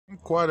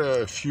quite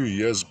a few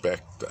years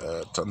back,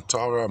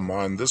 Tantara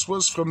mine. This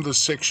was from the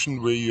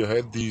section where you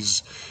had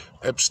these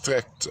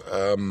abstract,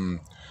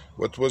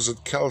 what was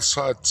it,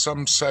 calcite,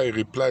 some say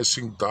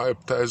replacing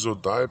dioptase, or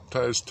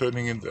dioptase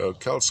turning into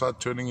calcite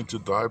turning into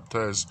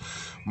dioptase.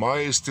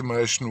 My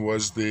estimation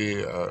was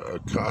the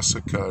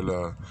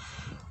chrysocolla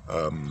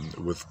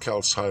with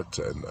calcite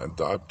and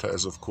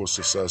dioptase, of course,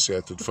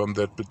 associated from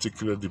that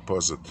particular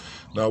deposit.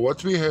 Now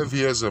what we have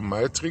here is a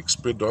matrix,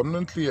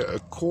 predominantly a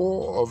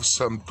core of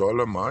some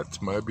dolomite,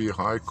 maybe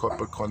high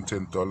copper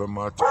content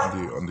dolomite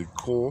on the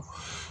core,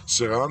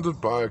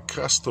 surrounded by a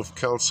crust of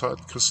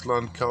calcite,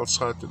 crystalline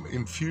calcite, and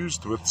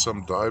infused with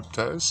some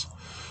dioptase,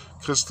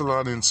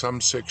 crystalline in some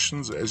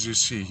sections, as you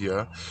see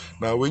here.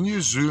 Now when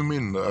you zoom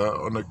in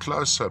on a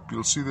close-up,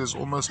 you'll see there's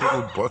almost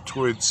little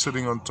botroids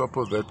sitting on top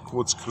of that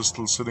quartz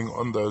crystal, sitting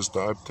on those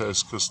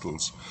dioptase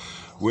crystals.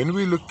 When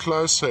we look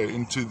closer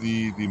into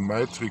the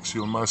matrix,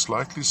 you'll most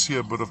likely see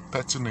a bit of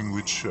patterning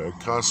which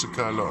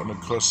chrysocolla on a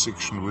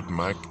cross-section would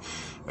make,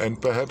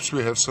 and perhaps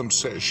we have some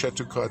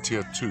shattuckite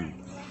here too.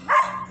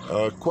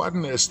 Quite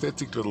an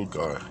aesthetic little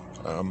guy.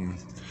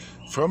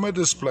 From a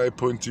display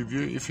point of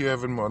view, if you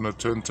have him on a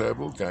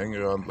turntable going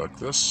around like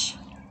this,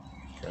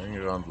 going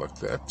around like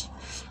that,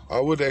 I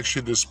would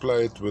actually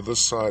display it with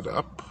this side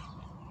up,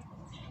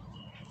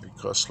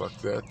 across like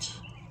that,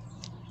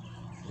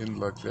 in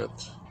like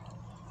that,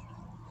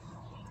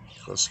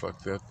 across like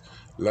that.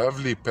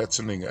 Lovely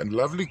patterning and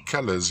lovely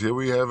colors. Here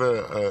we have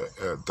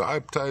a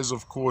dioptase,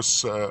 of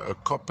course, a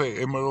copper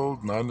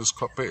emerald, known as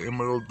copper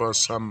emerald by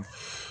some,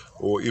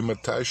 or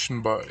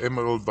imitation by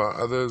emerald by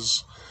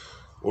others,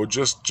 or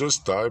just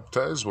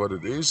dioptase, what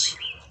it is,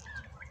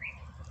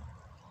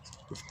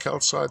 with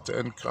calcite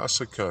and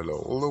chrysocolla,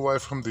 all the way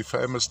from the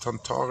famous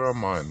Tantara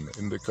mine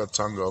in the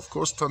Katanga. Of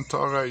course,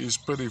 Tantara is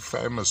pretty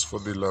famous for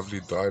the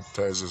lovely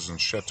dioptases and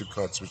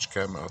shattuckites which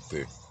came out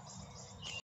there.